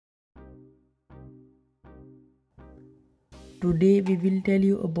Today we will tell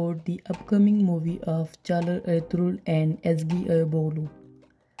you about the upcoming movie of Caglar Ertugrul and Ezgi Eyuboglu.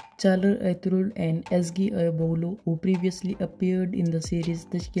 Caglar Ertugrul and Ezgi Eyuboglu, who previously appeared in the series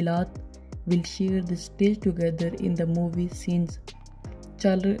Tashkilat, will share the stage together in the movie scenes.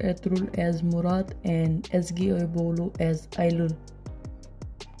 Caglar Ertugrul as Murat and Ezgi Eyuboglu as Aylur.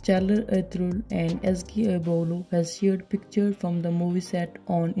 Caglar Ertugrul and Ezgi Eyuboglu has shared pictures from the movie set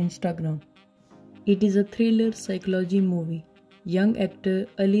on Instagram. It is a thriller psychology movie. Young actor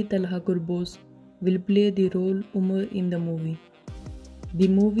Ali Talha Kurbos will play the role Umar in the movie. The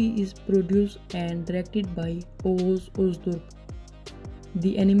movie is produced and directed by Oğuz Özdurk.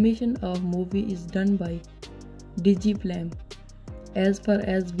 The animation of movie is done by Digiflame. As far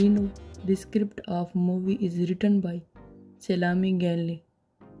as we know, the script of movie is written by Selami Ganli.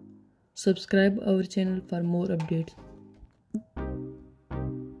 Subscribe our channel for more updates.